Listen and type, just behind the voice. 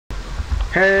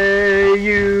Hey,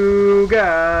 you guys.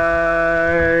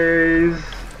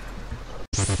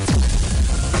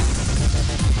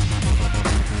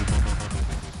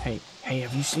 Hey,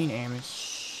 have you seen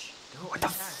Amos? Go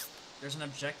attack. There's an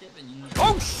objective and you need to—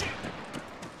 Oh shit!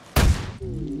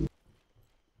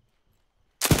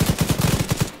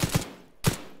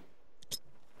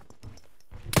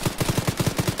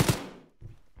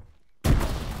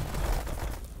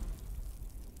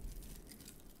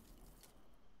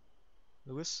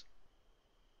 Lewis?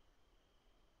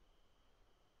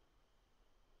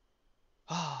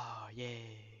 Ah,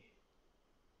 yay.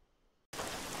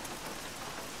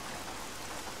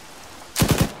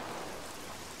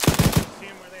 See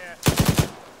him where they at.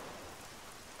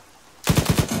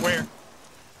 Where?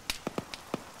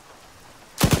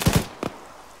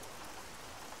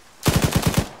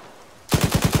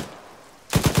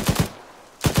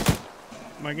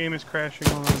 My game is crashing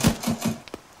on.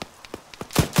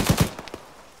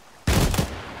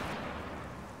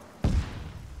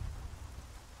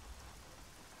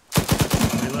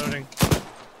 Reloading. I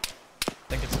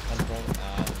think it's a control.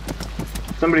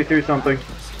 Somebody threw something.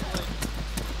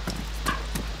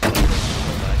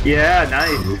 Yeah,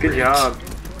 nice. Good job.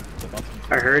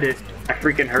 I heard it. I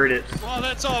freaking heard it. Well,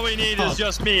 that's all we need is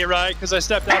just me, right? Because I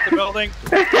stepped out the building.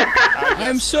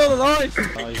 I'm still alive!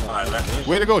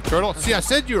 Way to go, Turtle. See, I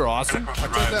said you were awesome. I said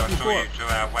that before.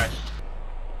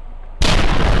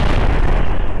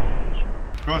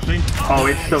 Crossing. Oh,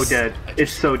 it's so dead.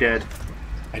 It's so dead.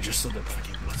 I just saw that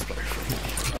fucking let's play.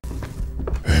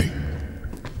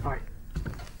 Hi.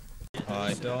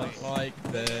 I don't like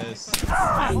this.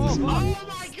 Oh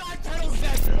my god, Turtle's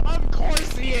dead! Of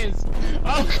course he is!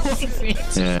 Of course he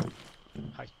is! Yeah.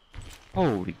 Hi.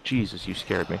 Holy Jesus, you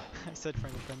scared me. I said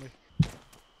friendly.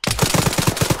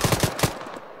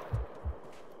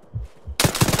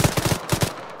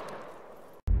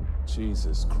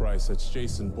 Jesus Christ, that's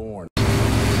Jason Bourne. Here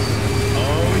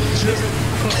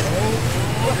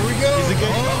we go. He's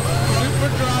again. Super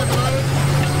drive mode.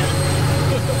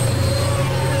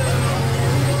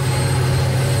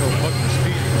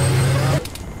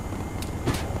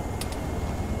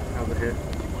 That was a hit.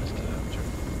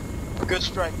 Good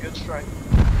strike, good strike.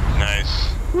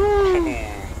 Nice.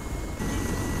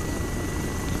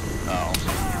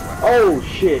 Oh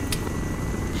shit.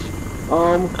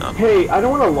 Hey, I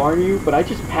don't want to alarm you, but I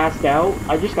just passed out.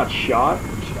 I just got shot.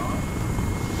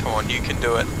 Come on, you can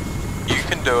do it. You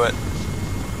can do it.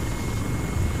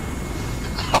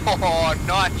 Oh,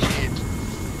 not shit.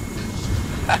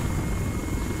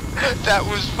 That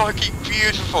was fucking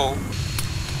beautiful.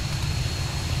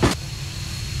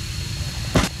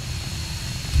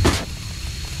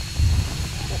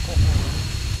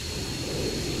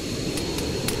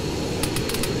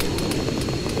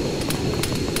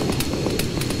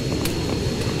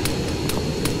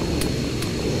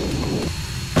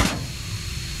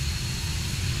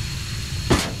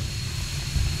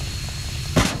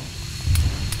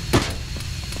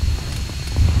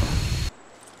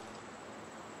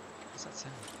 What's that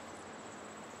sound?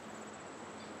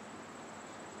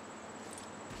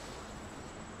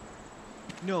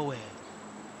 No way.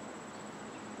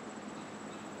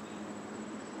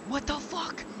 What the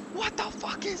fuck? What the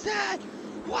fuck is that?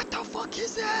 What the fuck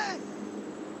is that?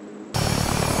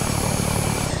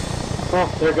 Oh,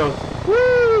 there it goes.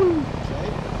 Woo!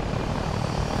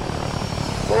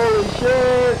 Holy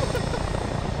shit!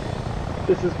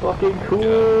 This is fucking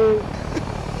cool.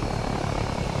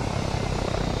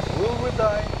 Will we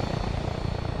die?